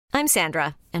I'm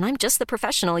Sandra, and I'm just the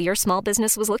professional your small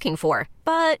business was looking for.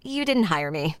 But you didn't hire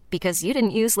me because you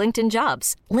didn't use LinkedIn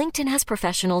Jobs. LinkedIn has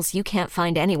professionals you can't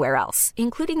find anywhere else,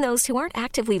 including those who aren't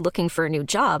actively looking for a new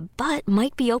job, but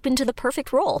might be open to the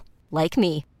perfect role, like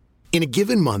me. In a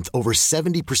given month, over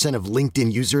 70% of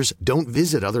LinkedIn users don't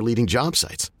visit other leading job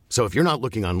sites. So if you're not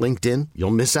looking on LinkedIn,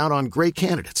 you'll miss out on great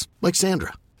candidates like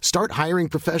Sandra. Start hiring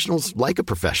professionals like a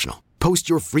professional. Post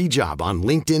your free job on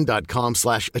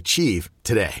linkedin.com/achieve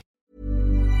today.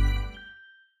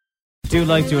 I do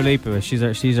like Dua Lipa. She's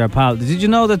our pal. Did you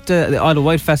know that the Isle of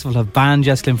Wight Festival have banned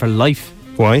Jess Glynn for life?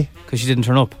 Why? Because she didn't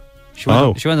turn up. She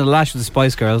went to the lash with the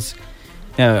Spice Girls.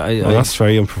 Yeah, that's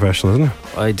very unprofessional, isn't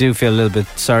it? I do feel a little bit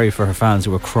sorry for her fans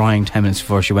who were crying 10 minutes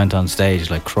before she went on stage,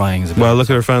 like crying as a bit. Well, look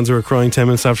at her fans who are crying 10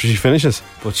 minutes after she finishes.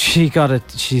 But she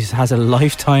has a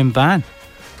lifetime ban.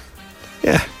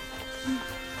 Yeah.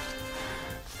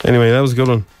 Anyway, that was a good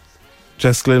one.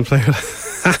 Jess Glynn player.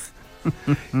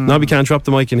 Nobby can't drop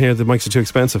the mic in here. The mics are too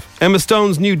expensive. Emma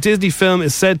Stone's new Disney film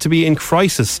is said to be in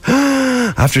crisis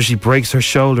after she breaks her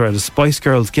shoulder at a Spice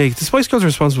Girls gig. The Spice Girls are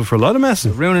responsible for a lot of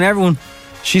messing. Ruining everyone.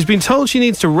 She's been told she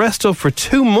needs to rest up for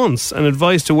 2 months and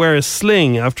advised to wear a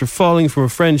sling after falling from a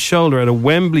friend's shoulder at a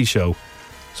Wembley show.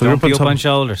 So don't be up on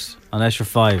shoulders unless you're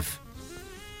 5.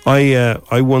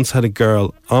 I once had a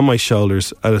girl on my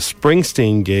shoulders at a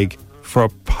Springsteen gig for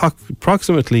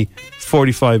approximately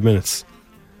 45 minutes.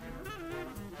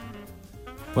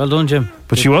 Well done, Jim.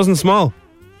 But she wasn't small.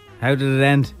 How did it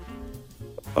end?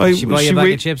 Did she buy you a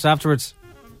bag of chips afterwards?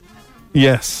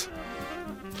 Yes.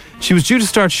 She was due to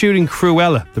start shooting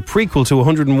Cruella, the prequel to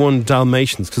 101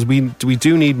 Dalmatians, because we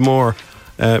do need more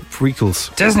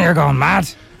prequels. Disney are going mad.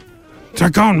 They're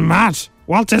going mad.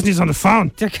 Walt Disney's on the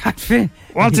phone. They can't fit.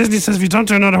 Walt Disney says if you don't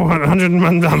do another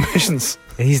 101 Dalmatians.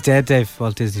 He's dead, Dave.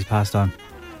 Walt Disney's passed on.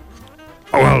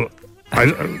 Oh, well,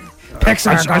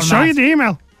 Pixar. I'll show you the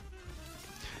email.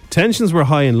 Tensions were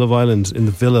high in Love Island in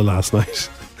the villa last night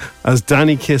as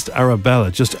Danny kissed Arabella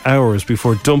just hours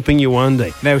before dumping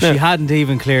Yewande. Now, she hadn't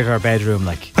even cleared her bedroom,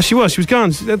 like. She was gone.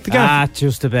 At the gaff.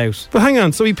 Just about. But hang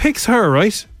on, so he picks her,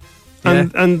 right?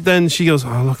 And then she goes,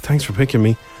 "Oh, look, thanks for picking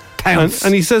me." And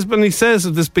he says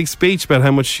this big speech about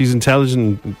how much she's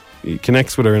intelligent and he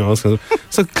connects with her and all this kind of stuff.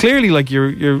 So clearly, like, he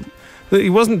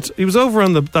was over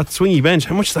on that swingy bench.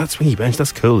 How much is that swingy bench?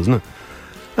 That's cool, isn't it?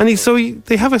 And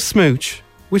they have a smooch,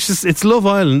 which is, it's Love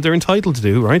Island, they're entitled to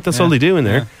do, right? That's all they do in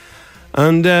there.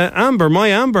 And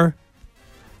Amber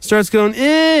starts going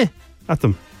at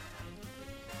them.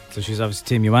 So she's obviously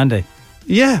Team Yewande.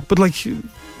 Yeah, but like,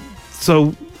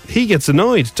 so he gets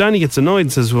annoyed. Danny gets annoyed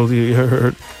and says, well,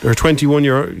 her 21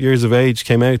 years of age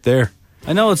came out there.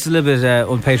 I know it's a little bit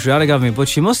unpatriotic of me, but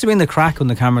she must have been the crack when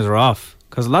the cameras are off,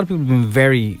 because a lot of people have been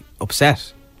very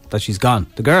upset that she's gone.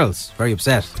 The girls, very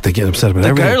upset. But they get upset about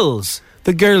everything.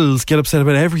 The girls get upset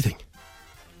about everything.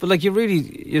 But like,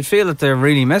 you'd feel that they're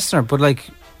really missing her, but like,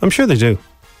 I'm sure they do.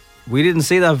 We didn't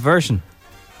see that version.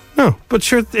 No, but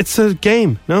sure, it's a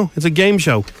game. No, it's a game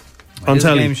show on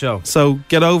telly. It's a game show. So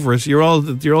get over it. You're all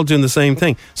doing the same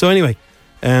thing. So anyway,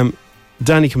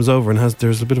 Danny comes over and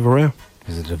there's a bit of a row.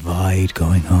 There's a divide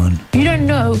going on. You don't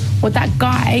know what that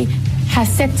guy has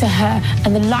said to her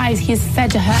and the lies he has fed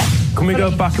to her. Can we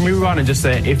go back and rewind and just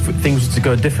say, if things were to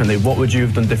go differently, what would you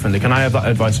have done differently? Can I have that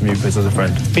advice from you, please, as a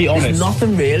friend? Be honest. There's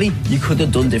nothing really you could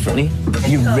have done differently.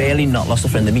 You've really not lost a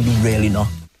friend to me. You really not.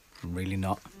 Really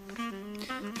not.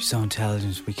 You're so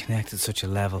intelligent. We connect at such a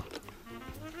level.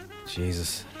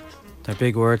 Jesus. They're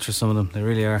big words for some of them. They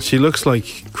really are. She looks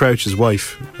like Crouch's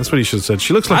wife. That's what he should have said.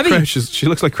 She looks like Crouch's. She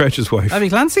looks like Crouch's wife. Abby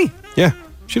Clancy. Yeah,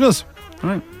 she does.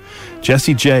 All right.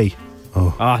 Jessie J.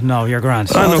 Oh no, you're grand.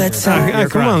 Come on, it's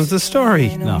the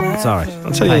story. No, it's all right.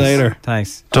 I'll tell you later.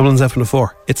 Thanks. Dublin's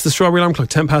F104. It's the Strawberry Alarm Clock.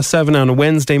 7:10 on a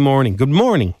Wednesday morning. Good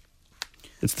morning.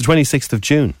 It's the 26th of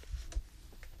June.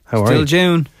 How are you? Still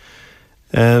June.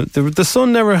 The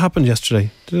sun never happened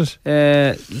yesterday, did it?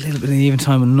 A little bit of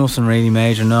eventide, but nothing really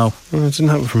major, no. Well, it didn't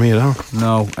happen for me at all.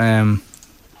 No.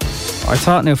 I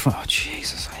thought now from... Oh,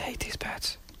 Jesus, I hate these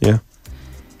beds. Yeah.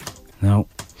 No.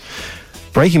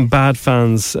 Breaking Bad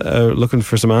fans are looking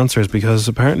for some answers because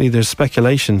apparently there's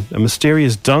speculation. A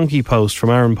mysterious donkey post from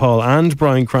Aaron Paul and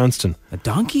Bryan Cranston. A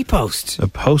donkey post? A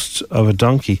post of a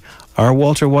donkey. Are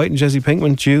Walter White and Jesse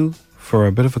Pinkman due for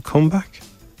a bit of a comeback?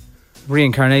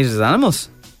 Reincarnated as animals?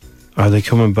 Are they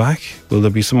coming back? Will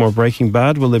there be some more Breaking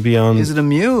Bad? Will they be on... Is it a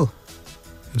mule?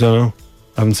 I don't know.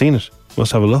 I haven't seen it.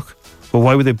 Must have a look. But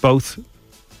why would they both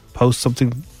post something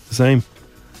the same?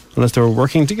 Unless they were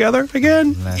working together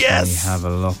again? Let me have a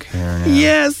look here now.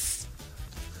 Yes!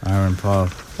 Aaron Paul.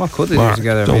 What could they Mark, do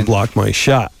together? Don't block my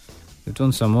shot. They've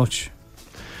done so much.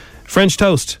 French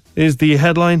toast is the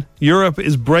headline. Europe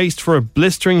is braced for a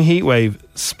blistering heat wave,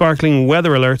 sparkling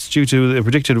weather alerts due to the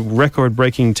predicted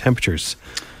record-breaking temperatures.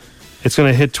 It's going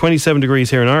to hit 27 degrees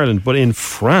here in Ireland, but in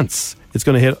France, it's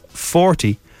going to hit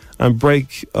 40 and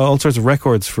break all sorts of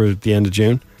records for the end of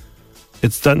June.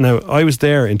 It's that now. I was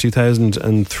there in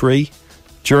 2003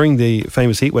 during the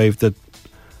famous heat wave that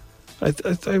I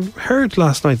heard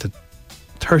last night that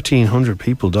 1,300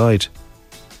 people died.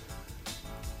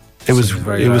 It was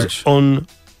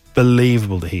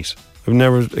unbelievable, the heat. I've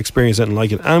never experienced anything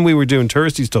like it. And we were doing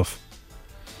touristy stuff.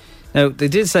 Now, they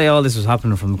did say all this was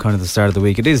happening from kind of the start of the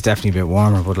week. It is definitely a bit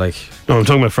warmer, but like... No, I'm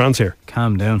talking about France here.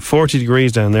 Calm down. 40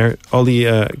 degrees down there. All the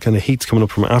kind of heat's coming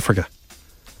up from Africa.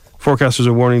 Forecasters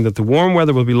are warning that the warm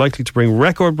weather will be likely to bring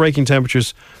record-breaking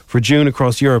temperatures for June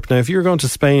across Europe. Now, if you're going to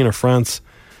Spain or France,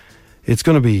 it's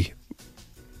going to be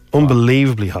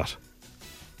unbelievably hot.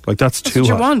 Like, that's too hot. That's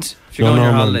what you want if you're going on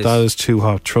your holidays. That is too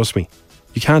hot, trust me.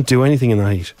 You can't do anything in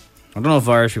that heat. I don't know if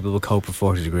Irish people will cope with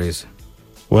 40 degrees.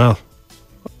 Well,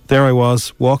 there I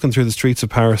was, walking through the streets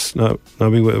of Paris, now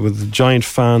with a giant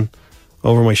fan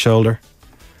over my shoulder.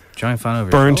 Giant fan over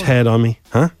burnt your shoulder? Head on me.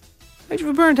 Huh? How'd you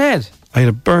have a burnt head?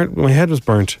 My head was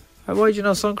burnt. Why did you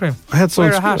no sun cream? I had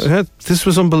Wear a hat. This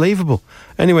was unbelievable.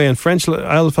 Anyway, and French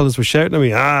Isle fellas were shouting at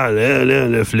me,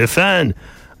 le fan.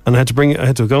 And I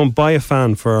had to go and buy a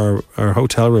fan for our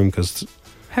hotel room because...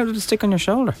 How did it stick on your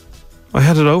shoulder? I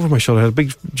had it over my shoulder. I had a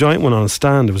big giant one on a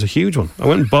stand. It was a huge one. I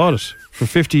went and bought it for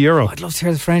 €50. I'd love to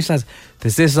hear the French lads.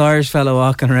 There's this Irish fellow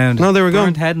walking around. No, they were going.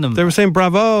 Burnt head in him. They were saying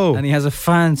bravo. And he has a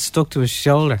fan stuck to his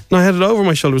shoulder. No, I had it over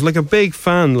my shoulder. It was like a big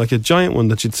fan, like a giant one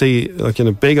that you'd see like in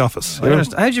a big office.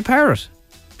 How'd you power it?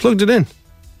 Plugged it in.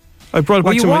 I brought it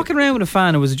back to Were you walking around with a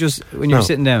fan, or was it just when you were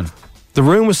sitting down? The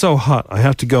room was so hot, I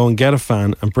had to go and get a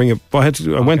fan and bring it.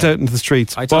 I went out into the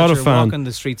streets, bought a fan. I thought you were walking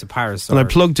the streets of Paris. And I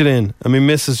plugged it in. And my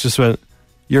missus just went,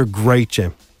 "You're great,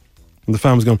 Jim." And the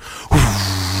fan was going,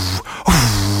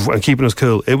 and keeping us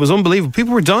cool. It was unbelievable.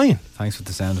 People were dying. Thanks for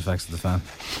the sound effects of the fan.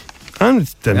 And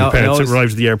then my parents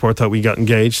arrived at the airport, thought we got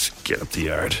engaged. Get up the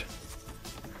yard.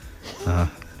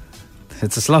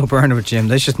 It's a slow burner with Jim.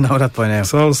 They should know that by now.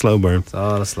 It's all a slow burn. It's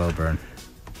all a slow burn.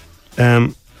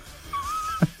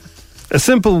 A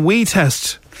simple wee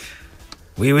test.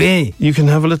 Wee. You can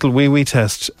have a little wee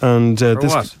test, and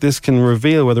this can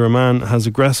reveal whether a man has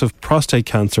aggressive prostate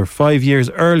cancer 5 years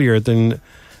earlier than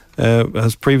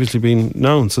has previously been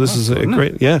known. So this is a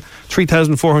great,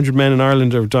 3,400 men in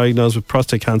Ireland are diagnosed with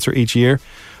prostate cancer each year,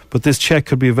 but this check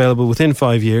could be available within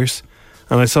 5 years.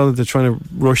 And I saw that they're trying to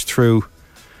rush through.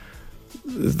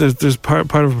 There's part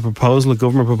of a proposal, a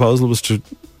government proposal, was to,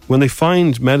 when they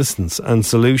find medicines and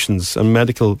solutions and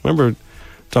medical, remember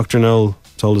Dr. Noel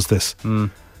told us this,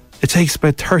 it takes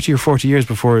about 30 or 40 years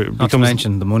before it becomes... Not to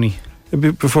mention the money.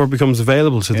 Before it becomes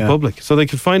available to the public. So they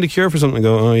could find a cure for something and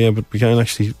go, oh yeah, but we can't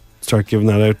actually start giving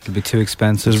that out. It'll be too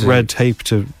expensive. There's red tape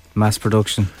to... Mass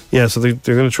production. Yeah, so they're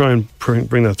going to try and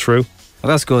bring that through. Well,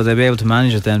 that's good. They'll be able to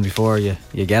manage it then before you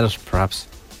get it, perhaps.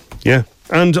 Yeah.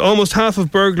 And almost half of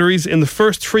burglaries in the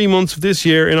first 3 months of this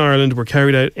year in Ireland were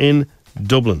carried out in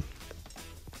Dublin.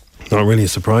 Not really a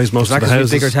surprise. Most of the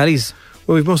houses... bigger tellies.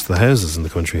 Well, we've most of the houses in the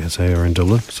country, I'd say, are in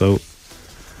Dublin. So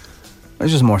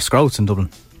there's just more scroats in Dublin.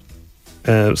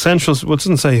 It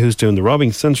doesn't say who's doing the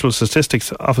robbing. Central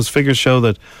Statistics Office figures show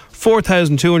that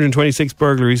 4,226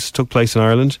 burglaries took place in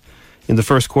Ireland in the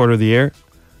first quarter of the year.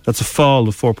 That's a fall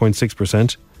of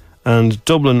 4.6%. And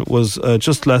Dublin was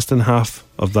just less than half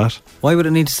of that. Why would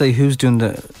it need to say who's doing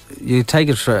the... You take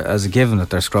it as a given that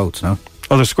they're scroats, no?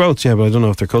 Oh, they're scroats, yeah, but I don't know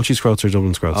if they're Culchie scroats or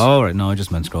Dublin scroats. Oh, right, no, I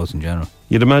just meant scroats in general.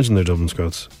 You'd imagine they're Dublin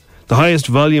scroats. The highest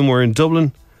volume were in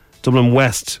Dublin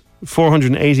West.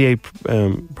 488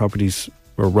 properties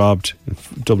were robbed in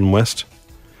Dublin West.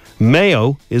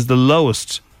 Mayo is the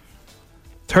lowest.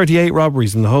 38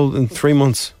 robberies in 3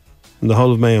 months in the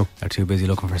whole of Mayo. They're too busy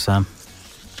looking for Sam.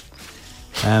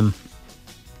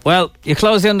 Well, you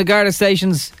close down the Garda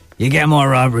stations, you get more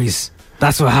robberies.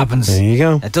 That's what happens. There you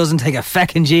go. It doesn't take a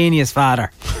feckin' genius,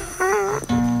 father.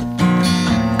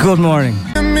 Good morning.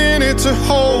 A minute to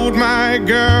hold my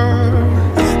girl.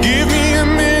 Give me a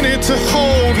minute to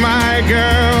hold my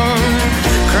girl.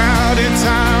 Crowded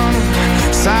town,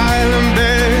 silent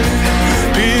bed.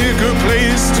 Pick a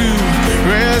place to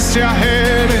rest your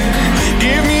head.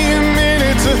 Give me a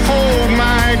minute to hold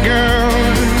my girl.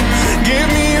 Give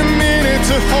me a minute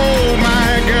to hold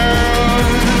my girl.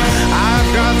 I've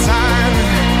got time,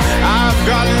 I've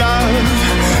got love,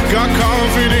 got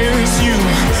confidence, you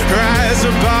rise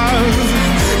above.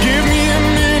 Give me a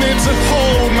minute to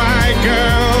hold my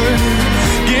girl.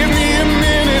 Give me a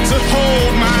minute to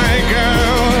hold my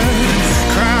girl.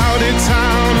 Crowded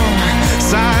town,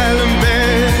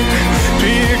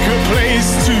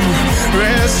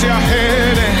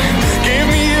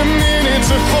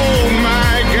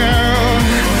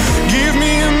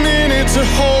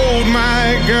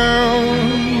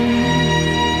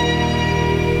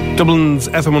 Dublin's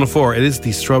FM 104. It is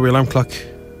the Strawberry Alarm Clock.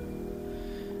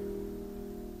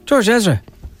 George Ezra.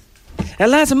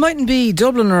 Lads, it mightn't be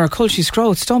Dublin or Culchie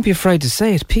Scroats. Don't be afraid to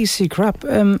say it. PC crap.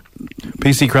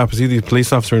 PC crap. Is he the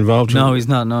police officer involved? No, he's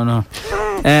not. No.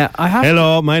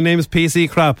 Hello, my name is PC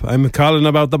crap. I'm calling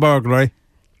about the burglary.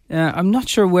 I'm not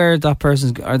sure where that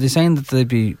person's... Are they saying that they'd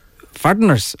be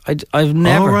fardeners? I've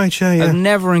never... Oh, right, yeah. I've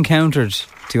never encountered,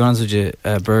 to be honest with you,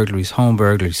 burglaries, home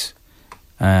burglaries,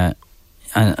 and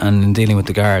in dealing with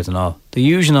the guards and all. They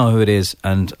usually know who it is,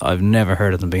 and I've never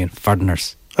heard of them being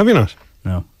fardeners. Have you not?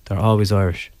 No, they're always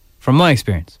Irish, from my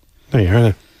experience. There you heard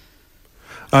it.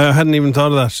 I hadn't even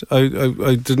thought of that.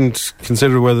 I didn't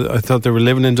consider whether... I thought they were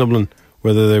living in Dublin,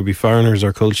 whether they'd be foreigners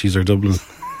or Culchies or Dublin.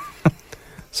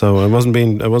 So I wasn't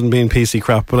being PC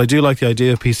crap, but I do like the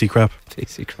idea of PC crap.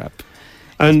 PC crap.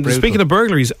 And speaking of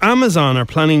burglaries, Amazon are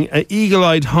planning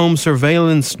eagle-eyed home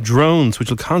surveillance drones, which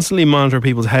will constantly monitor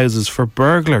people's houses for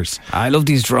burglars. I love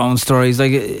these drone stories.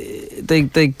 Like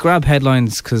they grab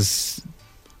headlines because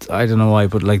I don't know why,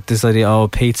 but like this idea,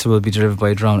 pizza will be delivered by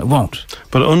a drone. It won't.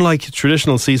 But unlike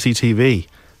traditional CCTV,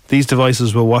 these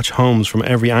devices will watch homes from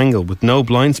every angle with no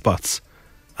blind spots.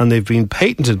 And they've been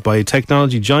patented by a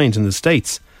technology giant in the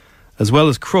States. As well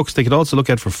as crooks, they could also look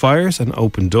out for fires and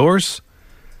open doors.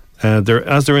 As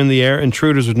they're in the air,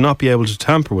 intruders would not be able to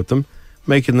tamper with them,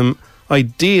 making them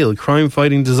ideal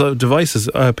crime-fighting devices.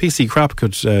 PC crap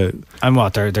could... And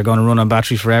what, they're going to run on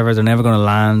battery forever? They're never going to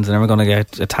land? They're never going to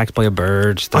get attacked by a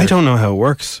bird? I don't know how it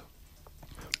works.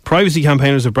 Privacy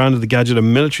campaigners have branded the gadget a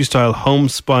military-style home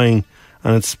spying,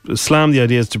 and it's slammed the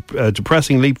idea as a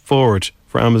depressing leap forward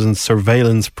for Amazon's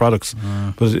surveillance products.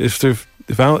 But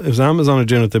if Amazon are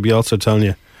doing it, they'll be also telling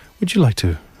you, would you like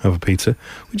to have a pizza?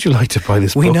 Would you like to buy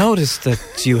this book? We noticed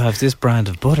that you have this brand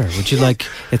of butter. Would you like...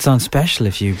 It's on special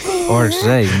if you order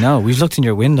today. No, we've looked in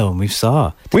your window and we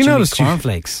saw that we you noticed need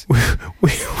cornflakes.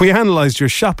 We analysed your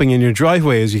shopping in your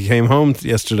driveway as you came home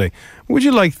yesterday. Would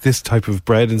you like this type of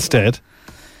bread instead?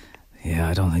 Yeah,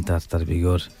 I don't think that'd be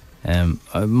good.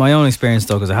 My own experience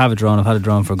though, because I have a drone, I've had a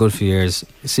drone for a good few years.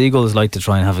 Seagulls like to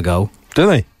try and have a go. Do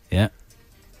they? Yeah.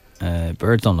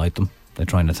 Birds don't like them. They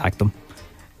try and attack them.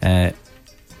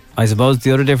 I suppose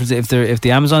the other difference, if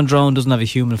the Amazon drone doesn't have a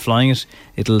human flying it,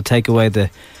 it'll take away the...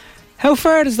 How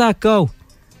far does that go?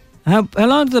 How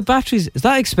long do the batteries... Is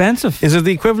that expensive? Is it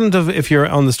the equivalent of if you're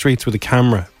on the streets with a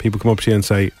camera, people come up to you and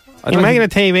say, you're making a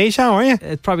TV show, are you?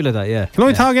 It's probably like that, yeah. Can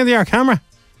I talk into your camera?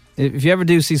 If you ever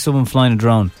do see someone flying a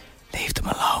drone, leave them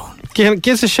alone. Give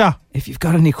us a shot. If you've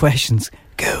got any questions,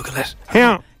 Google it.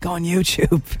 Here. Go on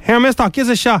YouTube. Here, mister, give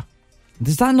us a shot.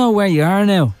 Does that know where you are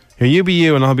now? Here, you be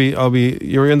you and I'll be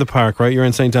you're in the park, right? You're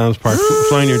in St. Anne's Park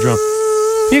flying your drone.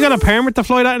 You got a permit to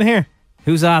fly that in here?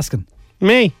 Who's asking?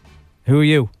 Me. Who are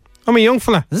you? I'm a young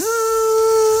fella.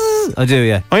 I do,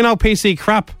 yeah. I know PC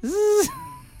crap.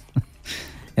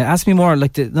 Yeah, ask me more.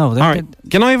 Like Alright,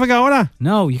 can I have a go with that?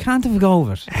 No, you can't have a go of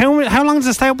it. How long does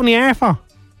it stay up in the air for?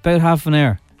 About half an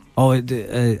hour. Oh,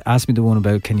 ask me the one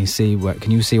about can you see where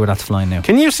that's flying now?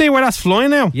 Can you see where that's flying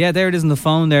now? Yeah, there it is on the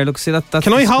phone there. Look, see that's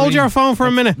Can I hold your phone for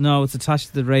a minute? No, it's attached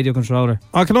to the radio controller.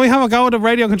 Oh, can I have a go with the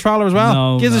radio controller as well?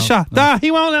 No. Give us a shot. No.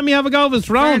 He won't let me have a go with his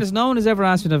drone. No one has ever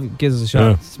asked me to give us a shot.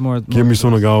 Yeah. It's more give me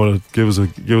some a go with it. Give us a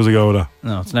go with that.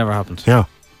 No, it's never happened. Yeah.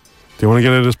 Do you want to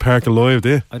get out of this park alive, do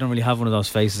you? I don't really have one of those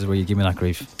faces where you give me that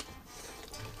grief.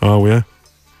 Oh, yeah?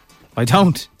 I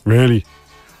don't. Really?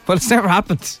 Well, it's never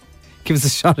happened. Give us a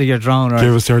shot of your drone, right?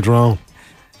 Give us your drone.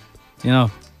 You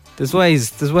know, there's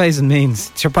ways and means.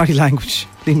 It's your body language.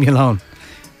 Leave me alone.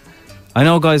 I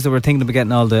know guys that were thinking about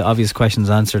getting all the obvious questions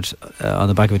answered on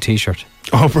the back of a t-shirt.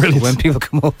 Oh, brilliant. When people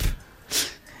come up.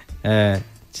 Do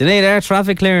you need air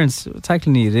traffic clearance?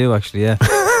 Technically you do, actually, yeah.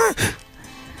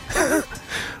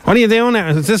 What are you doing there?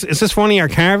 Is this one of your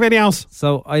car videos?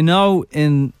 So I know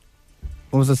in...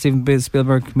 What was that Steven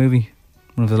Spielberg movie?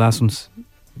 One of the last ones.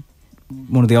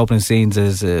 One of the opening scenes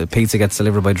is pizza gets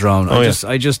delivered by drone.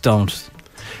 I just don't.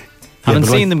 Haven't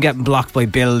seen them getting blocked by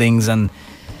buildings and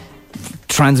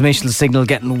transmission signal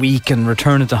getting weak and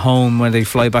returning to home when they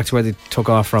fly back to where they took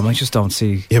off from. I just don't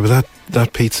see. Yeah, but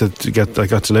that pizza that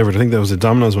got delivered, I think that was a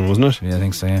Domino's one, wasn't it? Yeah, I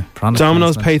think so, yeah.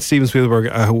 Domino's paid Steven Spielberg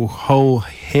a whole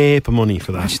heap of money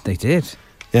for that. Actually, they did.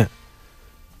 Yeah.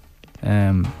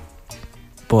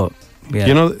 But... Yeah.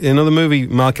 You know the movie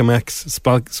Malcolm X,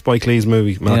 Spike Lee's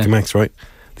movie Malcolm X, right?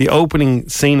 The opening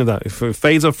scene of that, if it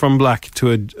fades up from black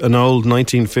to an old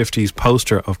 1950s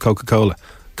poster of Coca-Cola.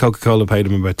 Coca-Cola paid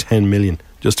him about 10 million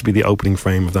just to be the opening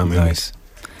frame of that movie. Nice.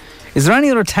 Is there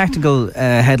any other tactical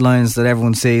headlines that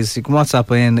everyone sees? You can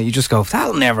WhatsApp in that you just go,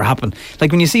 that'll never happen.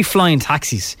 Like when you see flying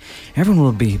taxis, everyone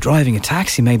will be driving a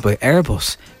taxi made by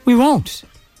Airbus. We won't.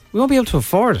 We won't be able to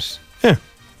afford it. Yeah.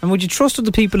 And would you trust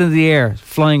the people in the air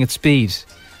flying at speed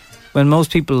when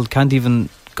most people can't even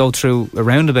go through a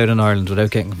roundabout in Ireland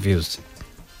without getting confused?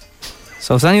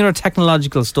 So if there's any other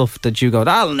technological stuff that you go,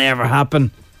 that'll never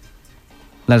happen,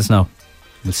 let us know.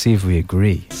 We'll see if we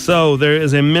agree. So there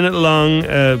is a minute-long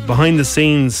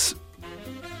behind-the-scenes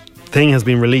thing has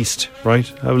been released, right?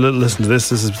 Have a little listen to this.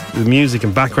 This is the music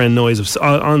and background noise of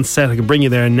on set. I can bring you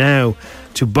there now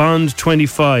to Bond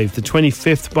 25, the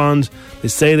 25th Bond. They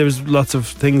say there was lots of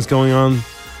things going on,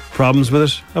 problems with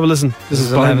it. Have a listen. This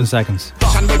is 11 seconds.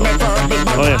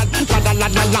 Oh yeah.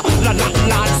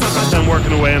 I'm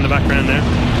working away in the background there.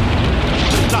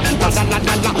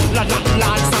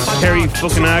 Kerry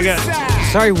Fukunaga.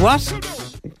 Sorry, what?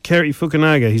 Kerry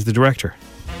Fukunaga, he's the director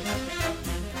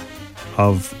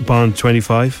of Bond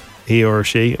 25. He or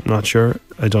she, I'm not sure.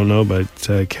 I don't know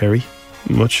about Kerry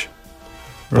much.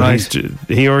 Right.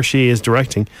 He or she is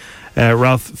directing.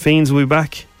 Ralph Fiennes will be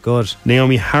back. Good.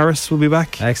 Naomi Harris will be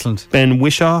back. Excellent. Ben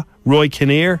Whishaw. Roy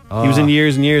Kinnear. He was in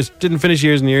Years and Years. Didn't finish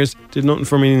Years and Years. Did nothing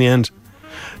for me in the end.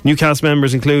 New cast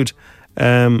members include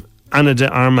Ana de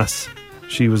Armas.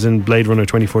 She was in Blade Runner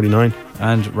 2049.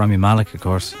 And Rami Malek, of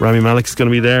course. Rami Malek's going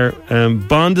to be there.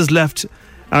 Bond has left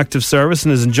active service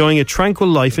and is enjoying a tranquil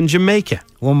life in Jamaica.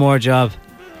 One more job.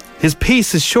 His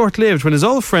peace is short-lived when his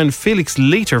old friend Felix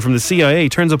Leiter from the CIA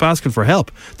turns up asking for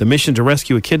help. The mission to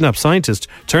rescue a kidnapped scientist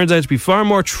turns out to be far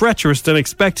more treacherous than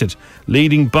expected,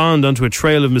 leading Bond onto a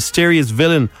trail of mysterious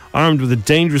villain armed with a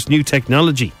dangerous new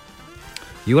technology.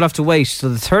 You will have to wait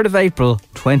till the 3rd of April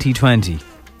 2020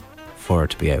 for it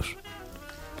to be out.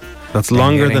 That's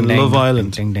longer than Love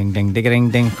Island. Ding, ding, ding, ding, ding,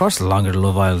 ding. Of course it's longer than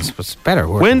Love Island, but it's better.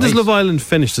 When does Love Island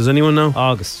finish? Does anyone know?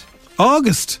 August.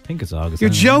 August? I think it's August. You're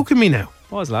joking me now.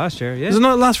 It was last year, yeah. Does it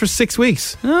not last for 6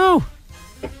 weeks? No.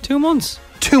 2 months.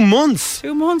 2 months?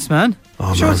 2 months, man.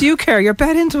 Oh, sure, man. do you care? You're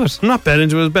bet into it. I'm not bet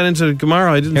into it. I was bet into Gamara.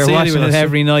 I didn't You're see watching it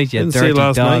every night, you didn't dirty see it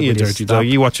last dog. night, you dirty dog.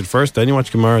 You watch it first, then you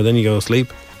watch Gamara, then you go to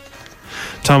sleep.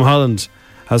 Tom Holland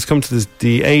has come to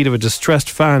the aid of a distressed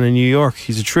fan in New York.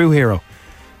 He's a true hero.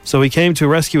 So he came to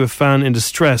rescue a fan in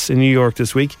distress in New York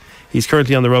this week. He's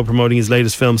currently on the road promoting his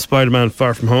latest film, Spider-Man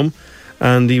Far From Home.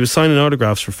 And he was signing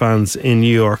autographs for fans in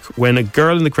New York when a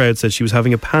girl in the crowd said she was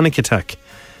having a panic attack.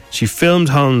 She filmed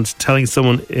Holland telling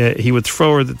someone he would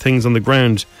throw her the things on the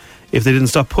ground if they didn't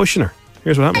stop pushing her.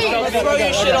 Here's what happened. I'll throw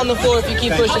your shit on the floor if you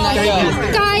keep pushing that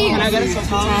girl. Guys! Can I get some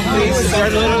time, please? You're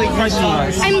literally crushing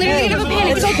us. I'm literally gonna have a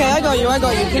panic. It's okay, I got you.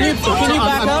 Can you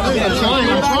back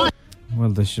up? Well,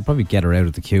 they should probably get her out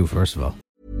of the queue, first of all.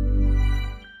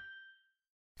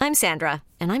 I'm Sandra,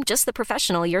 and I'm just the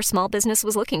professional your small business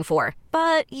was looking for.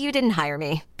 But you didn't hire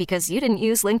me because you didn't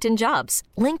use LinkedIn Jobs.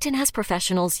 LinkedIn has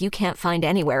professionals you can't find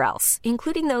anywhere else,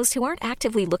 including those who aren't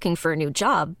actively looking for a new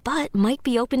job, but might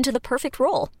be open to the perfect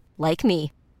role, like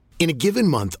me. In a given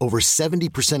month, over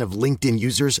 70% of LinkedIn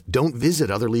users don't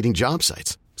visit other leading job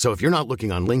sites. So if you're not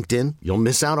looking on LinkedIn, you'll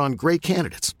miss out on great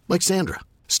candidates like Sandra.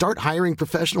 Start hiring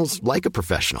professionals like a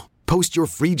professional. Post your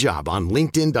free job on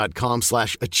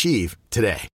linkedin.com/achieve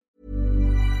today.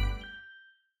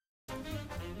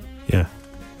 Yeah.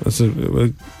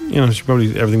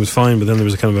 Everything was fine, but then there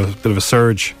was a kind of a bit of a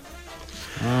surge.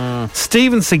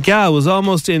 Steven Seagal was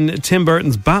almost in Tim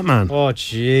Burton's Batman. Oh,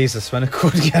 Jesus, when it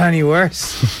couldn't get any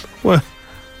worse. Well,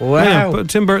 wow. Yeah, but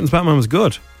Tim Burton's Batman was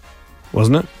good,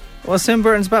 wasn't it? Was Tim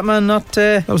Burton's Batman not...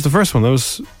 That was the first one. That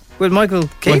was... with Michael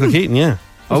Keaton? Michael Keaton, yeah.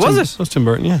 Oh, was it? That was Tim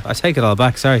Burton, yeah. I take it all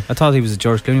back, sorry. I thought he was a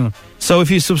George Clooney one. So if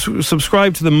you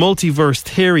subscribe to the multiverse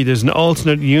theory, there's an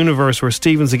alternate universe where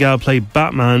Steven Seagal played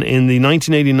Batman in the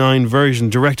 1989 version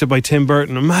directed by Tim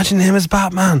Burton. Imagine him as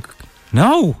Batman.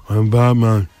 No. I'm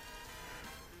Batman.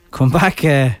 Come back,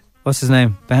 what's his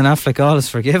name? Ben Affleck, all is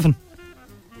forgiven.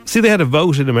 See, they had a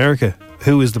vote in America.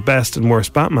 Who is the best and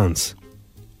worst Batmans?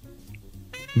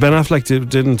 Ben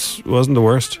Affleck wasn't the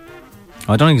worst.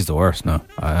 I don't think he's the worst, no.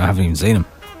 I haven't even seen him.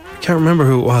 I can't remember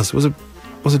who it was. Was it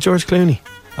George Clooney?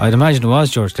 I'd imagine it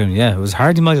was George Clooney, yeah. It was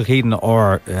hardly Michael Keaton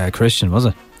or Christian, was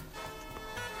it?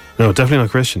 No, definitely not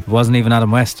Christian. It wasn't even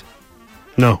Adam West.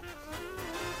 No.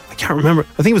 I can't remember.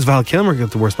 I think it was Val Kilmer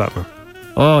got the worst Batman.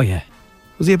 Oh, yeah.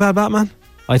 Was he a bad Batman?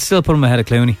 I'd still put him ahead of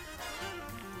Clooney.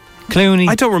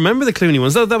 I don't remember the Clooney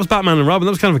ones. That was Batman and Robin.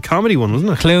 That was kind of a comedy one,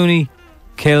 wasn't it? Clooney,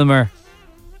 Kilmer,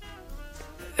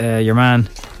 your man.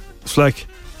 Fleck.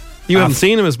 You haven't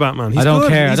seen him as Batman. I don't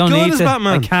care. He's I don't good need as to.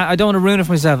 Batman. I don't want to ruin it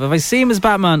for myself. If I see him as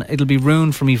Batman, it'll be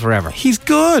ruined for me forever. He's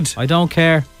good. I don't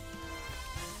care.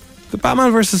 The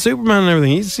Batman versus Superman and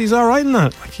everything. He's all right in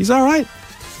that. He's all right.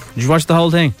 Did you watch the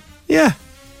whole thing? Yeah.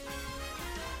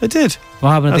 I did. What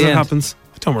happened at the end? Happens.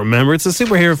 don't remember. It's a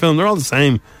superhero film. They're all the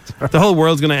same. The whole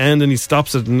world's going to end and he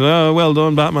stops it. And well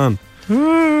done, Batman.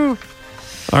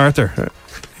 Arthur,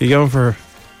 you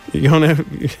going out?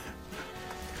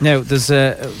 Now, there's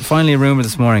finally a rumour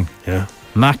this morning. Yeah.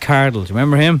 Matt Cardle, do you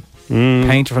remember him?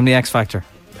 Painter from the X Factor.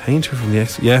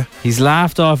 Yeah. He's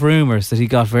laughed off rumours that he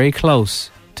got very close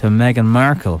to Meghan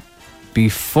Markle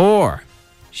before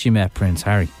she met Prince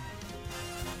Harry.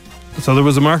 So there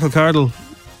was a Markle Cardle.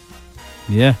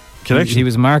 Yeah. Connection. He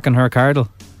was marking her Cardle.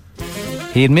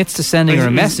 He admits to sending her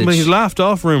a message. But he's laughed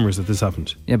off rumours that this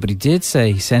happened. Yeah, but he did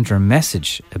say he sent her a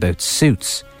message about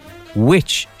Suits,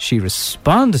 which she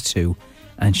responded to,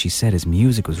 and she said his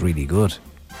music was really good.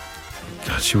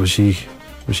 God, was she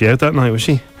out that night, was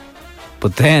she?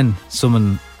 But then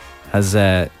someone has,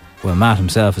 Matt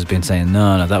himself has been saying,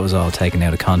 no, that was all taken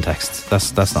out of context.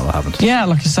 That's not what happened. Yeah,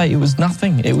 like I say, it was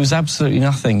nothing. It was absolutely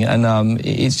nothing. And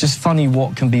it's just funny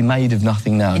what can be made of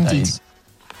nothing nowadays.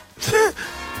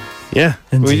 Yeah,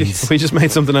 we just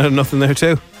made something out of nothing there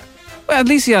too. Well, at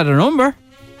least he had her number.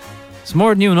 It's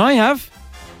more than you and I have.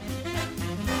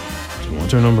 I don't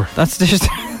want her number. That's just...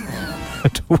 I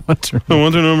don't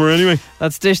want her number anyway.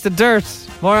 That's Dish the Dirt.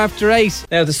 More after 8.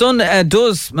 Now, the sun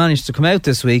does manage to come out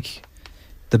this week.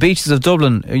 The beaches of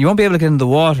Dublin, you won't be able to get in the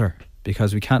water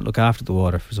because we can't look after the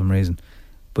water for some reason.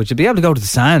 But you'll be able to go to the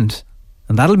sand,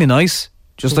 and that'll be nice,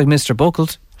 just like Mr.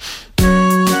 Buckled.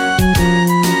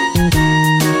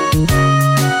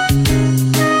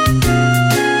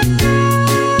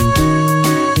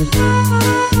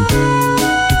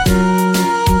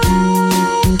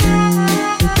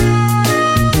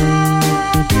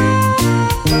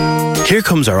 Here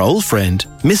comes our old friend,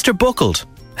 Mr. Buckled.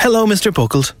 Hello, Mr.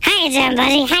 Buckled. How you doing,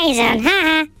 buddy? How you doing?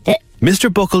 Ha-ha. Mr.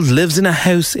 Buckled lives in a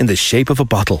house in the shape of a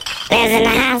bottle. Lives in a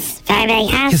house. Very big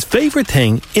house. His favourite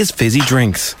thing is fizzy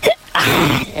drinks.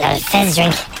 Love fizz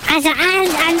drink. I'm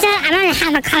on a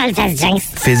have a couple of fizz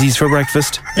drinks. Fizzies for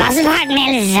breakfast. Most important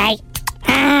meal is today.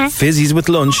 Fizzies with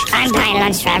lunch. I'm buying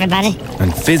lunch for everybody.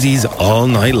 And fizzies all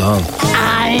night long.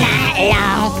 All night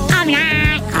long. All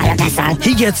night. I love that song.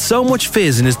 He gets so much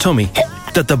fizz in his tummy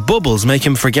that the bubbles make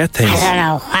him forget things. I don't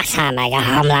know what time I got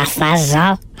home last night as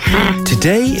well.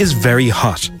 Today is very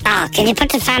hot. Oh, can you put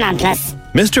the fan on, please?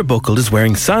 Mr. Buckled is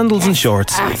wearing sandals and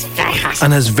shorts. Oh, it's very hot.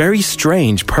 And has very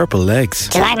strange purple legs.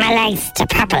 Do you like my legs? They're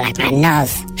purple like my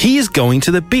nose. He is going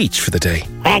to the beach for the day.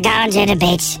 We're going to the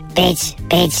beach. Beach.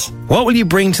 What will you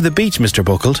bring to the beach, Mr.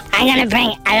 Buckled? I'm going to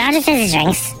bring a lot of fizzy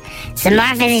drinks, some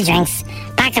more fizzy drinks,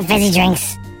 pack of fizzy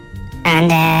drinks,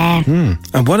 and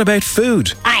And what about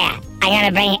food? Oh yeah, I'm going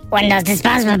to bring one of those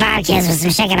disposable barbecues with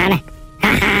some chicken on it.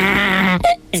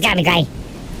 It's going to be great.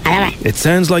 I love it. It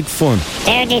sounds like fun.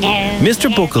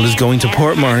 Mr. Buckled is going to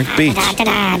Portmarnock Beach.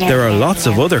 There are lots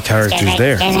of other characters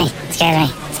there. Excuse me.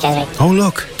 Oh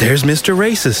look, there's Mr.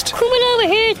 Racist. Coming over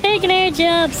here taking our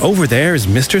jobs. Over there is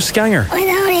Mr. Scanger. I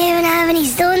don't even have any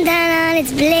suntan on.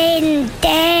 It's bleeding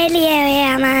deadly out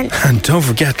here, man. And don't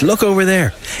forget, look over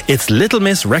there. It's Little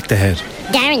Miss Wrecked Ahead.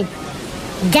 Darren,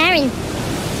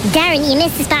 you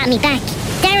missed the spot on me back.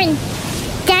 Darren.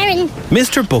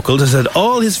 Mr. Buckled has had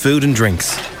all his food and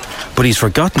drinks, but he's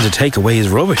forgotten to take away his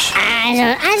rubbish. I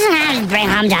don't have to bring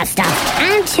home that stuff.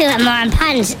 I'm too more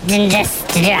important than this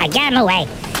to do it. Get him away.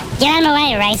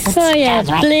 Racist. Oh yeah,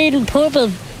 bleeding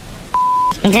purple.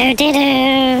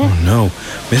 Oh no,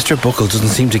 Mr. Buckled doesn't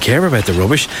seem to care about the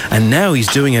rubbish, and now he's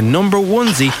doing a number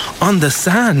onesie on the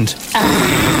sand.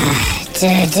 That's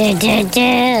good.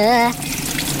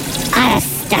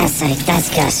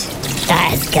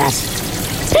 That is good.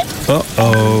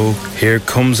 Uh-oh, here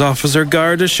comes Officer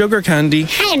Garda Sugar Candy.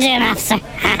 How you doing, officer?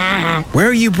 Where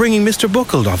are you bringing Mr.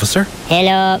 Buckled, officer?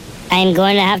 Hello, I'm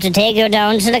going to have to take you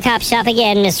down to the cop shop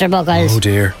again, Mr. Buckled. Oh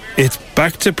dear, it's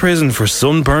back to prison for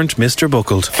sunburnt Mr.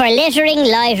 Buckled. For littering,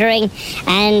 loitering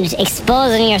and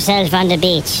exposing yourself on the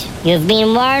beach. You've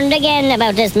been warned again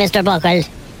about this, Mr. Buckled.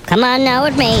 Come on now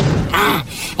with me.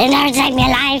 You'll never take me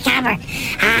alive, Capper.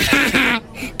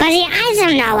 But I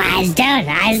don't know what I was doing.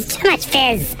 I was too much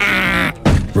fizz.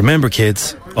 Remember,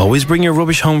 kids, always bring your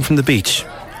rubbish home from the beach,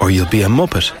 or you'll be a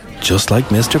muppet, just like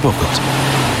Mr. Buckled.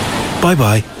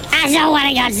 Bye-bye. I don't want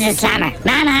to go to the slammer.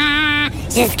 Mama,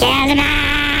 just scared the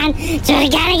man. So the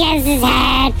gun against his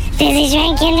head. Fizzy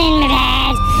drinking in my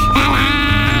bed.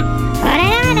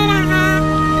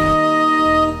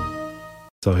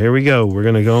 So here we go. We're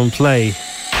going to go and play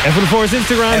F104's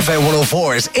Instagram.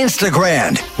 F104's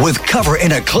Instagram with Cover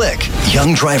in a Click.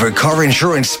 Young driver car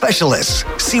insurance specialists.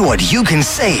 See what you can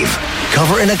save.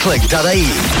 Coverinaclick.ie.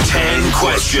 10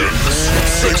 questions,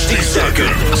 60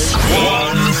 seconds,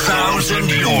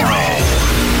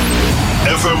 €1,000.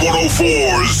 FM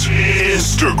 104's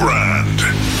Instagram.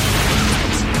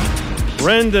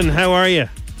 Brendan, how are you?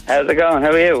 How's it going?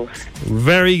 How are you?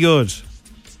 Very good.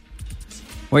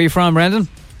 Where are you from, Brendan?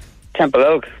 Temple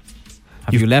Oak.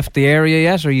 Have you left the area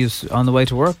yet? Or are you on the way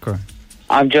to work? Or?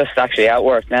 I'm just actually at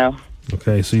work now.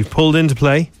 Okay, so you've pulled into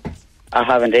play? I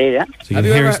have indeed, yeah. So you can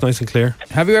hear us nice and clear?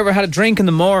 Have you ever had a drink in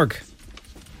the morgue?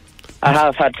 I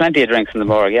have had plenty of drinks in the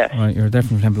morgue, yes. Right, you're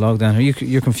definitely from Temple Oak then.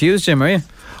 You're confused, Jim, are you?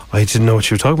 I didn't know what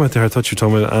you were talking about there. I thought you were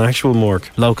talking about an actual morgue.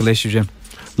 Local issue, Jim.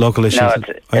 Local issue. No,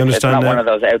 I understand it's not now. one of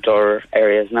those outdoor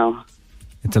areas, no.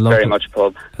 It's a local, very much a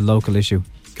pub. A local issue.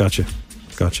 Gotcha.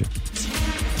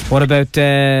 What about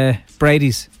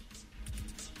Brady's?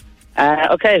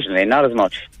 Occasionally, not as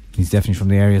much. He's definitely from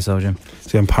the area, so Jim.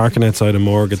 See, I'm parking outside a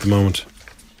morgue at the moment.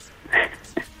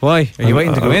 Why? Are you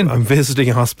waiting to go in? I'm visiting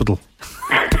a hospital.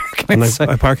 And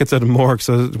I park outside a morgue,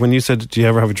 so when you said, do you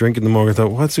ever have a drink in the morgue, I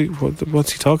thought, what's he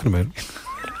talking about?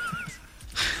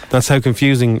 That's how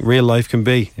confusing real life can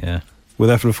be. Yeah. With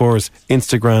FM4's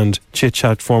Instagram,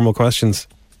 chit-chat, formal questions.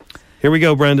 Here we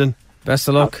go, Brendan. Best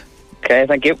of luck. Okay,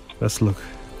 thank you. Best of luck.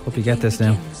 Hope you get this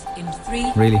now. In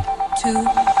 3, really? 2,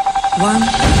 1.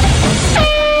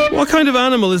 What kind of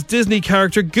animal is Disney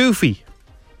character Goofy?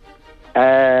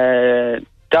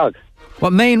 Dog.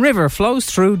 What main river flows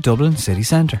through Dublin city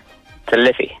centre? The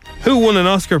Liffey. Who won an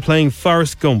Oscar playing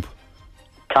Forrest Gump?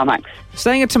 Tom Hanks.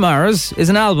 Staying at Tamara's is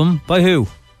an album by who?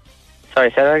 Sorry,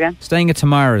 say that again? Staying at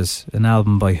Tamara's, an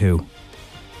album by who?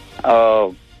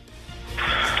 Oh.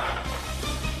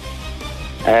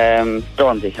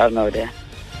 Stormzy, I have no idea.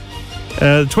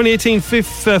 2018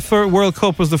 FIFA World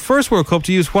Cup was the first World Cup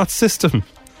to use what system?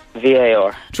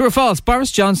 VAR. True or false?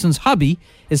 Boris Johnson's hobby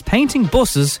is painting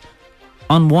buses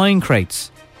on wine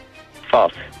crates.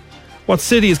 False. What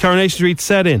city is Coronation Street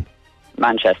set in?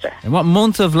 Manchester. In what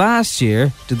month of last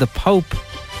year did the Pope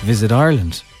visit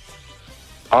Ireland?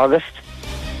 August.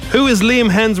 Who is Liam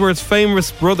Hemsworth's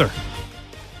famous brother?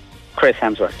 Chris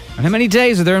Hemsworth. And how many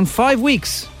days are there in 5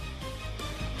 weeks?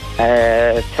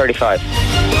 35.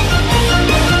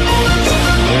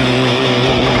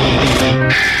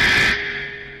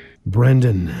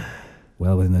 Brendan.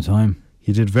 Well within the time.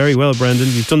 You did very well, Brendan.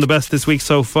 You've done the best this week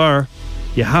so far.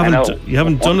 You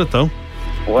haven't done it though.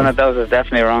 One of those is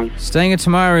definitely wrong. Staying at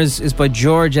Tomorrow is by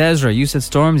George Ezra. You said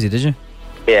Stormzy, did you?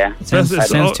 Yeah. It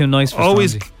sounds too nice for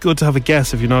always Stormzy. Good to have a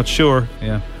guess if you're not sure.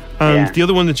 Yeah. And the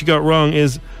other one that you got wrong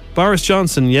is Boris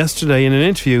Johnson yesterday in an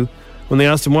interview when they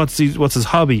asked him what's his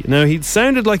hobby. Now, he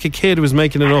sounded like a kid who was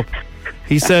making it up.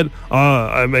 He said,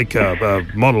 I make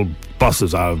model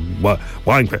buses out of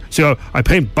wine. See, I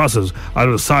paint buses out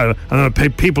of the side and I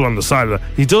paint people on the side of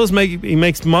it. He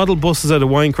makes model buses out of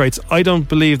wine crates. I don't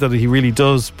believe that he really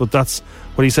does, but that's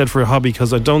what he said for a hobby,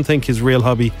 because I don't think his real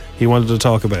hobby he wanted to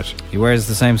talk about. He wears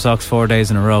the same socks 4 days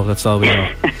in a row. That's all we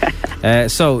know.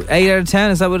 So 8 out of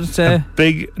 10, is that what it's a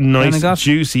big, nice,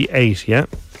 juicy 8, yeah.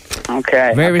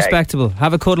 Okay. Very respectable.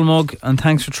 Have a cuddle mug and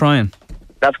thanks for trying.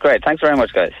 That's great. Thanks very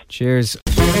much, guys. Cheers.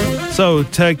 So,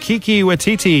 Taika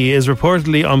Waititi is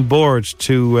reportedly on board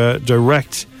to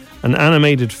direct an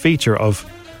animated feature of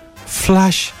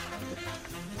Flash. Do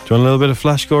you want a little bit of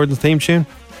Flash Gordon's theme tune?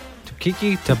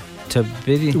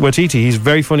 Waititi, he's a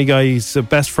very funny guy. He's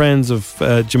best friends of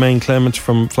Jermaine Clement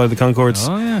from Flight of the Conchords.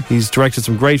 Oh, yeah. He's directed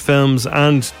some great films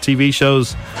and TV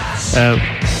shows.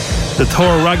 The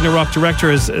Thor Ragnarok director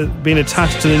has been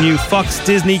attached to the new Fox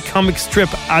Disney comic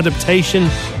strip adaptation.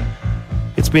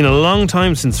 It's been a long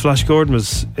time since Flash Gordon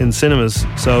was in cinemas,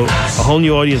 so a whole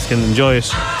new audience can enjoy it.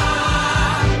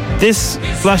 This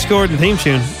Flash Gordon theme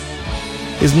tune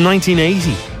is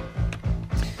 1980.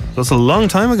 That's a long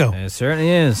time ago. It certainly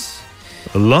is.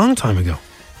 A long time ago.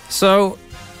 So,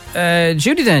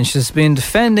 Judi Dench has been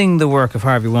defending the work of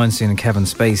Harvey Weinstein and Kevin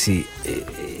Spacey.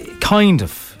 Kind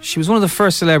of. She was one of the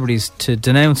first celebrities to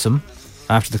denounce him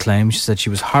after the claim. She said she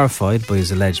was horrified by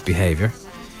his alleged behaviour.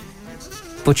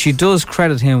 But she does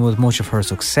credit him with much of her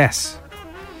success.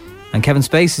 And Kevin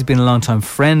Spacey's been a long-time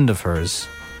friend of hers,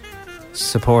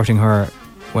 supporting her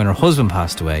when her husband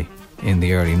passed away in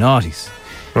the early 90s.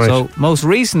 Right. So most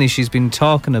recently she's been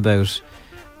talking about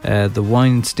the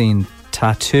Weinstein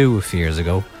tattoo a few years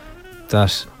ago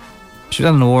that she was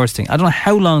at an awards thing. I don't know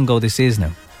how long ago this is now.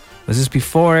 Was this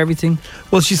before everything?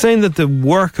 Well, she's saying that the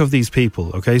work of these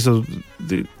people, okay, so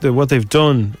what they've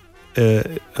done,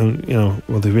 and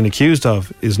what they've been accused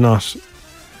of, is not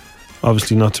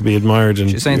obviously not to be admired. And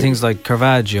she's saying things like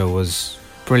Caravaggio was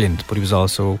brilliant, but he was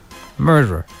also a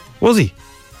murderer. Was he?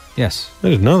 Yes. I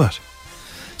didn't know that.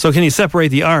 So can you separate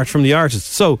the art from the artist?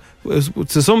 So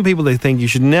to some people, they think you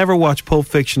should never watch Pulp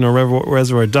Fiction or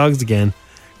Reservoir Dogs again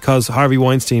because Harvey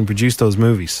Weinstein produced those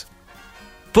movies.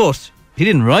 But he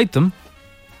didn't write them.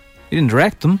 He didn't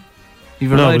direct them. He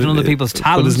relied on other people's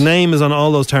talent. But his name is on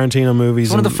all those Tarantino movies.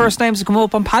 It's one of the first names to come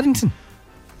up on Paddington.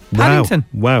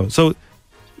 Wow. So,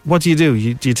 what do? Do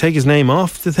you take his name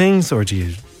off the things, or do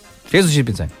you? Here's what she's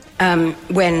been saying.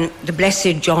 When the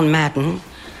blessed John Madden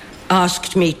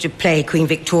asked me to play Queen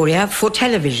Victoria for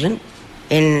television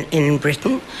in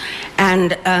Britain,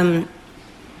 and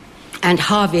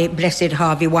blessed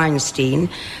Harvey Weinstein,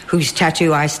 whose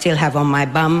tattoo I still have on my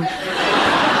bum.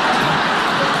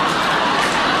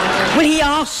 Well, he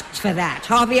asked for that.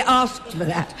 Harvey asked for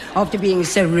that after being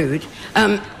so rude.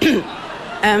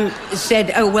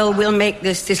 Said, "Oh well, we'll make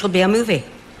this. This will be a movie.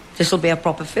 This will be a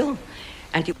proper film."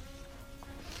 And he.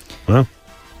 Well,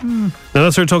 now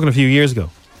that's her talking a few years ago.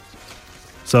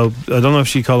 So I don't know if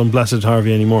she called him Blessed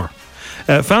Harvey anymore.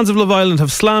 Fans of Love Island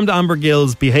have slammed Amber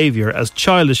Gill's behaviour as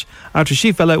childish after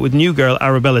she fell out with new girl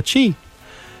Arabella Chi.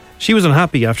 She was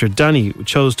unhappy after Danny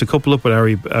chose to couple up with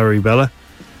Arabella,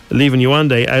 leaving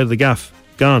Yewande out of the gaff.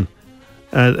 Gone.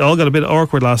 It all got a bit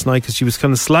awkward last night because she was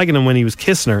kind of slagging him when he was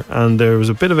kissing her, and there was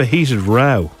a bit of a heated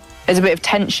row. There's a bit of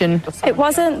tension. It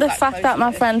wasn't the fact that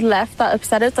my friend left that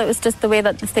upset us. It was just the way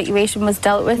that the situation was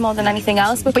dealt with more than anything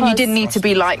else. But you didn't need to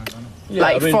be like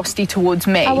frosty towards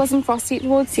me. I wasn't frosty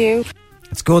towards you.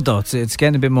 It's good though. It's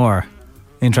getting a bit more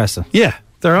interesting. Yeah,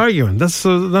 they're arguing. That's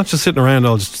not just sitting around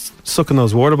all just sucking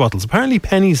those water bottles. Apparently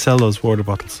Pennies sell those water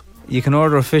bottles. You can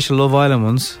order official Love Island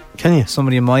ones. Can you?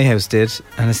 Somebody in my house did,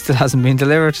 and it still hasn't been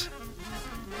delivered.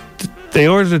 They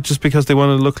ordered it just because they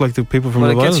wanted to look like the people from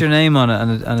Love Island? Well, it gets your name on it,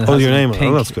 and it has your name pink, on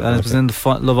it. Oh, that's good. And it was in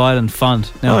the Love Island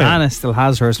font. Now, Anna still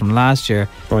has hers from last year.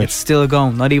 Right. It's still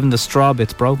going. Not even the straw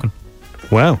bit's broken.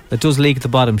 Wow. It does leak at the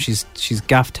bottom. She's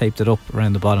gaff taped it up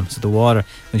around the bottom. So the water,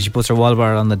 when she puts her water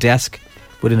bottle on the desk,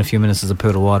 within a few minutes there's a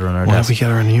pool of water on her desk. Why don't we get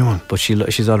her a new one? But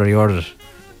she's already ordered it.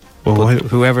 Well, but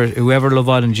whoever Love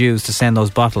Island used to send those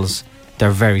bottles,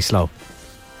 they're very slow.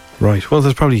 Right. Well,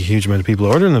 there's probably a huge amount of people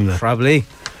ordering them then. Probably.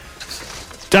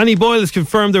 Danny Boyle has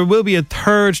confirmed there will be a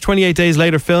third 28 Days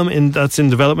Later film that's in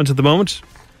development at the moment.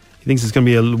 He thinks it's going to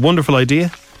be a wonderful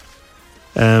idea.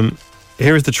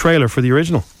 Here is the trailer for the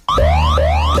original.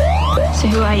 So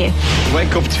who are you? I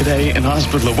wake up today in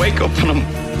hospital. I wake up and I'm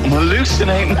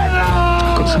hallucinating.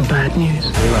 I've got some bad news.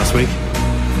 Last week.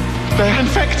 They're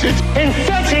infected.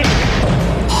 Infected!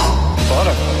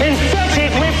 Father.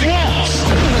 Infected with what?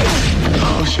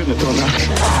 Oh, I shouldn't have done that.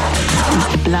 It's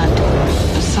the blood.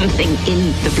 There's something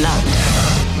in the blood.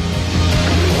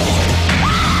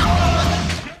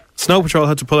 Snow Patrol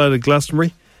had to pull out of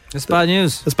Glastonbury. It's bad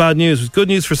news. It's bad news. It's good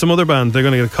news for some other band. They're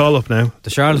going to get a call up now. The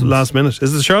Charlatans. Last minute.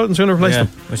 Is it the Charlatans going to replace them?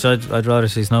 Which I'd rather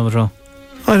see Snow Patrol.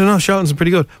 I don't know. Charlatans are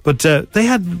pretty good. But they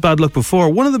had bad luck before.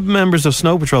 One of the members of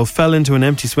Snow Patrol fell into an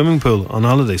empty swimming pool on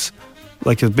holidays.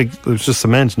 Like it was just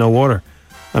cement, no water.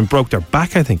 And broke their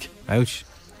back, I think. Ouch.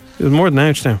 It was more than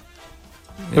ouch now.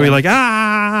 They'll be like,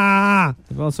 ah!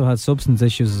 They've also had substance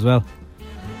issues as well.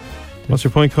 What's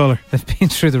your point, caller? They've been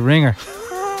through the ringer.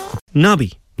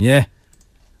 Nobby. Yeah.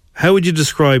 How would you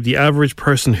describe the average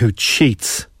person who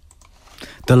cheats?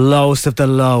 The lowest of the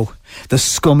low. The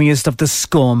scummiest of the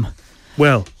scum.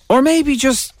 Well. Or maybe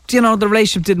just, the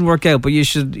relationship didn't work out, but you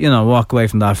should, walk away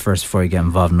from that first before you get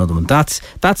involved in another one. That's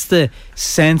the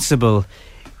sensible,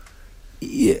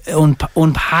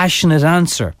 unpassionate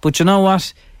answer. But you know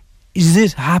what?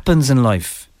 It happens in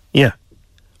life. Yeah.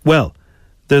 Well,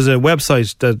 there's a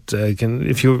website that can,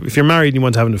 if you're married and you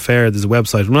want to have an affair, there's a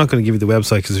website. I'm not going to give you the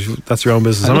website because that's your own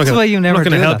business. I'm not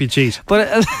going to help you cheat. But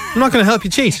I'm not going to help you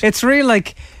cheat. It's real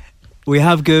like, we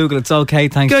have Google. It's okay.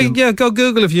 Thank you. Yeah, go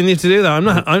Google if you need to do that.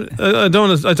 I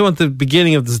don't want the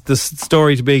beginning of this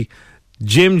story to be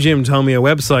Jim told me a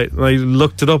website and I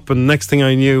looked it up and next thing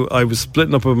I knew I was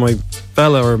splitting up with my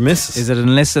fella or missus. Is it an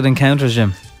illicit encounter,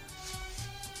 Jim?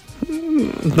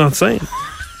 Not saying.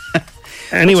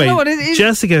 Anyway,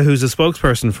 Jessica, who's a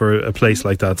spokesperson for a place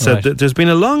like that, said that there's been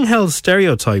a long-held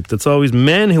stereotype that's always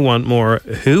men who want more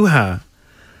hoo-ha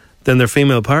than their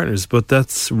female partners, but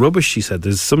that's rubbish, she said.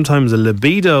 There's sometimes a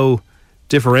libido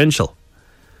differential.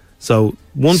 So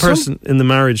one person in the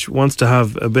marriage wants to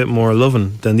have a bit more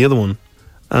loving than the other one,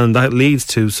 and that leads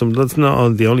to that's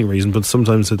not the only reason, but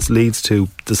sometimes it leads to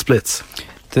the splits.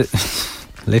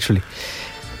 Literally.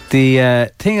 The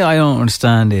thing I don't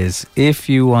understand is, if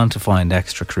you want to find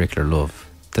extracurricular love,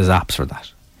 there's apps for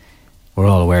that. We're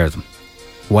all aware of them.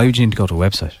 Why would you need to go to a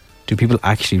website? Do people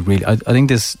actually really... I think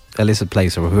this illicit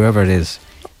place, or whoever it is,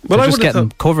 they're just getting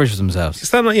coverage of themselves.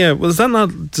 Is that not... Yeah, well, is that not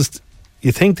just...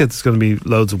 You think that there's going to be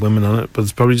loads of women on it, but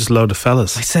it's probably just a load of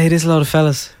fellas. I say it is a load of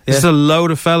fellas. Yeah. It's a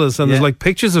load of fellas, and there's like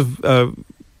pictures of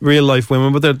real life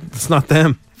women, but it's not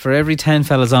them. For every 10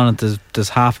 fellas on it, there's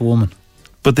half a woman.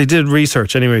 But they did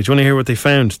research anyway. Do you want to hear what they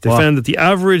found? They found that the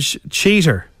average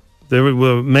cheater,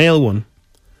 the male one,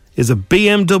 is a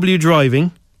BMW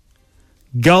driving,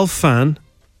 golf fan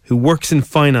who works in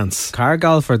finance. Car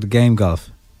golf or the game golf?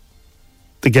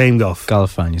 The game golf.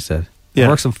 Golf fan, you said. Yeah.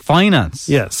 Works in finance.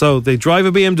 Yeah, so they drive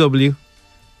a BMW,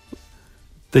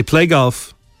 they play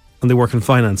golf, and they work in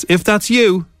finance. If that's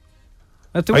you,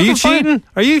 are you cheating?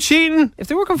 Are you cheating? If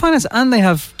they work in finance and they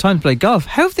have time to play golf,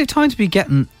 how have they time to be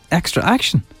getting extra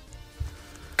action?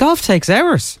 Golf takes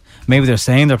hours. Maybe they're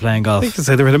saying they're playing golf. I think they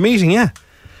say they're at a meeting, yeah.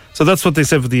 So that's what they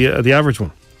said for the average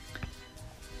one.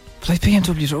 Play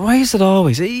BMW. Why is it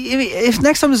always? If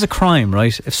next time there's a crime,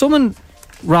 right? If someone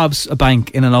robs a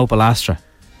bank in an Opel Astra,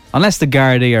 unless the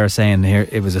Gardaí are saying here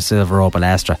it was a silver Opel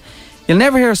Astra, you'll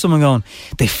never hear someone going,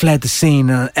 they fled the scene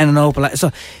in an Opel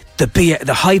Astra. So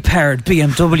the high-powered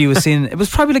BMW was seen. It was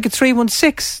probably like a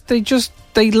 316.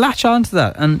 They latch onto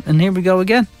that, and here we go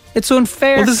again. It's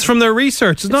unfair. Well, this is from their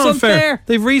research. It's not unfair.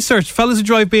 They've researched fellas who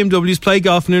drive BMWs, play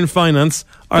golf, and are in finance.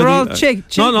 They're all cheating.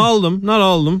 Not all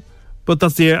of them. But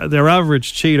that's their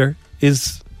average cheater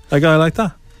is a guy like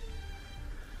that.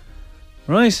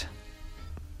 Right.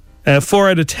 4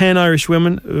 out of 10 Irish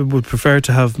women would prefer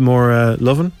to have more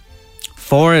loving.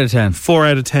 4 out of 10. 4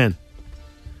 out of 10.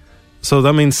 So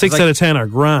that means 6 out of 10 are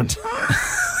grand.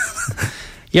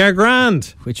 You're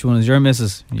grand. Which one is your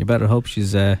missus? You better hope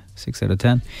she's 6 out of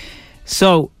 10.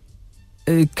 So,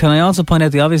 can I also point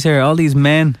out the obvious here? All these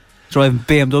men driving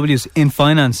BMWs in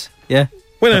finance. Yeah.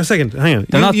 Wait a second. Hang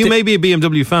on. You may be a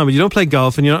BMW fan, but you don't play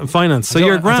golf and you're not in finance. So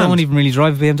you're grand. I don't even really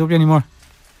drive a BMW anymore.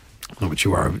 No, but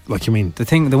you are. Like, you mean?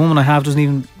 The woman I have doesn't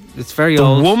even. It's very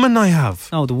old. The woman I have?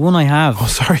 No, the one I have. Oh,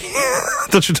 sorry. I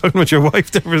thought you were talking about your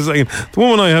wife there for a second. The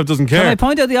woman I have doesn't care. Can I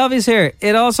point out the obvious here?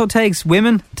 It also takes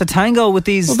women to tango with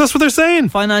these. Well, that's what they're saying.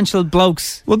 Financial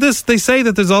blokes. Well, they say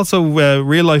that there's also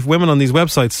real life women on these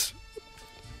websites.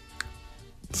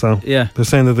 So yeah, they're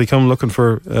saying that they come looking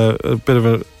for a bit of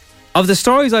a. Of the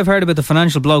stories I've heard about the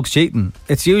financial blokes cheating,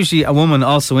 it's usually a woman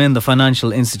also in the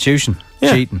financial institution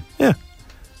cheating. Yeah.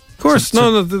 Of course.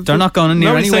 They're not going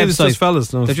near any website. It's just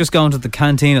fellas, no. They're just going to the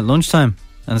canteen at lunchtime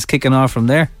and it's kicking off from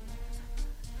there.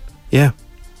 Yeah.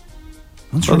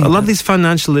 A lot of these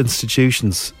financial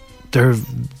institutions, they're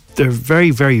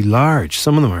very, very large.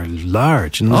 Some of them are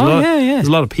large. And there's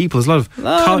a lot of people. There's a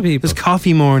lot of people. There's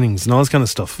coffee mornings and all this kind of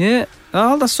stuff. Yeah.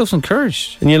 All that stuff's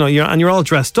encouraged. And you're all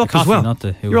dressed up as well.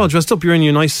 You're all dressed up. You're in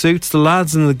your nice suits. The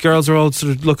lads and the girls are all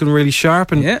sort of looking really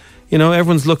sharp, and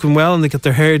everyone's looking well, and they get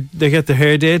their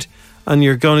hair did, and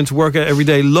you're going into work every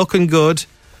day looking good,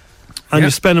 and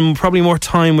you're spending probably more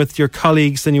time with your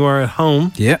colleagues than you are at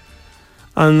home. Yeah.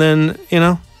 And then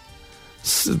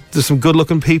there's some good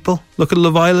looking people. Look at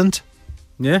Love Island.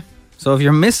 Yeah. So if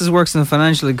your missus works in a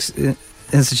financial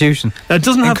institution, it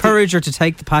doesn't encourage her to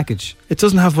take the package. It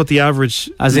doesn't have what the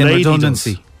average as in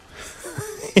redundancy.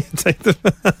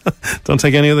 Don't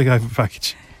take any other type of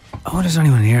package. Oh, is there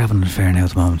anyone here having an affair now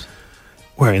at the moment?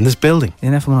 Where, in this building?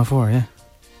 In F104, yeah.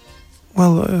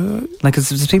 Well, like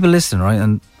there's people listening, right,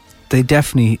 and they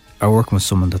definitely are working with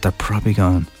someone that they're probably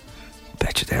going,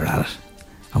 bet you they're at it.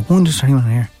 I wonder if there's anyone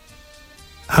here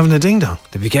having a ding dong.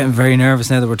 They'd be getting very nervous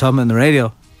now that we're talking about it on the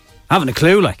radio. Having a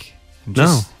clue, like.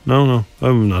 No.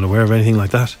 I'm not aware of anything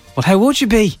like that. Well, how would you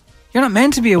be? You're not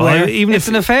meant to be aware. It's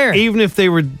an affair. Even if they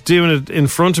were doing it in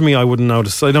front of me, I wouldn't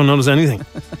notice. I don't notice anything.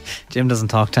 Jim doesn't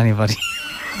talk to anybody.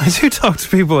 I do talk to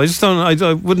people. I just don't.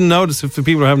 I wouldn't notice if the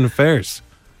people are having affairs.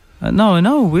 No, I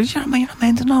know. You're not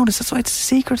meant to notice. That's why it's a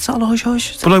secret. It's all hush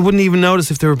hush. But I wouldn't even notice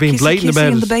if they were being blatant about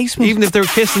it. In the basement. Even if they were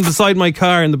kissing beside my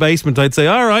car in the basement, I'd say,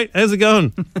 "All right, how's it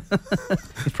going?"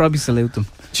 You'd probably salute them.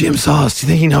 Jim Sauce, do you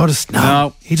think he noticed?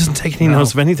 No. He doesn't take any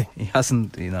notice of anything. He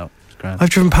hasn't, It's grand. I've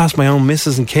driven past my own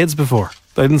missus and kids before.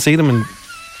 I didn't see them and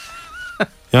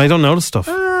I don't notice stuff.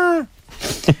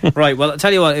 Right, well, I'll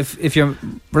tell you what, if your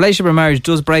relationship or marriage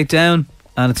does break down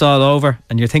and it's all over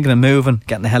and you're thinking of moving,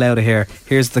 getting the hell out of here,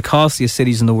 here's the costliest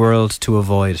cities in the world to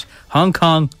avoid. Hong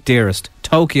Kong, dearest.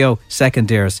 Tokyo, second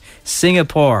dearest.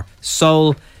 Singapore,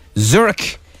 Seoul,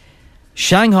 Zurich,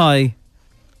 Shanghai,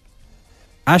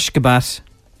 Ashgabat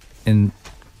in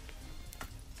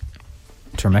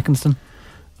Turkmenistan.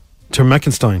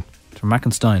 Turkmenistan.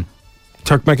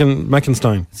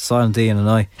 Silent D and an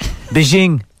I.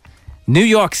 Beijing, New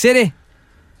York City,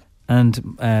 and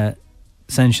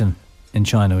Shenzhen in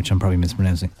China, which I'm probably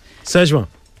mispronouncing. Sichuan.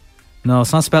 No,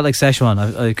 it's not spelled like Szechuan. I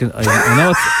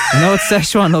know what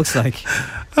Szechuan looks like.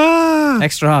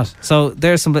 Extra hot. So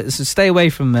there's some. So stay away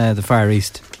from the Far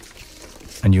East,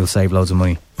 and you'll save loads of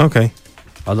money. Okay.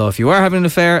 Although if you are having an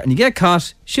affair and you get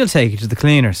caught, she'll take you to the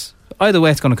cleaners. Either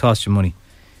way, it's going to cost you money.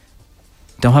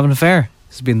 Don't have an affair.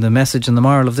 This has been the message and the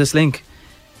moral of this link.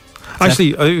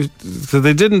 Actually, so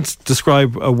they didn't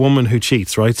describe a woman who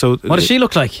cheats, right? So what does she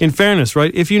look like? In fairness,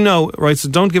 right? If you know, right? So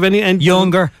don't give any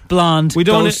younger, blonde,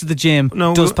 goes to the gym,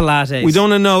 does Pilates. We don't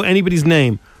want to know anybody's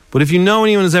name. But if you know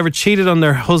anyone who's ever cheated on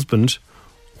their husband,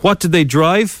 what did they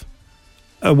drive?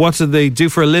 What did they do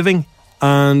for a living?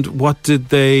 And what did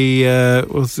they?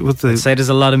 I'd say there's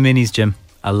a lot of minis, Jim.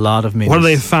 A lot of minis. What are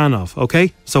they a fan of?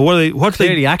 Okay, so what are they? What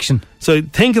clearly action. So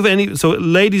think of any. So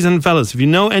ladies and fellas, if you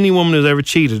know any woman who's ever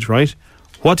cheated, right?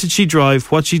 What did she drive?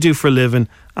 What did she do for a living?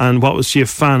 And what was she a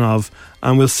fan of?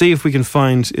 And we'll see if we can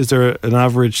find. Is there an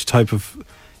average type of?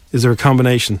 Is there a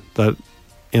combination that,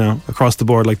 across the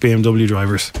board, like BMW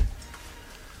drivers?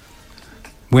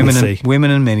 Women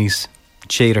and minis,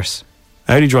 cheaters.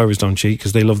 Audi drivers don't cheat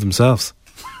because they love themselves.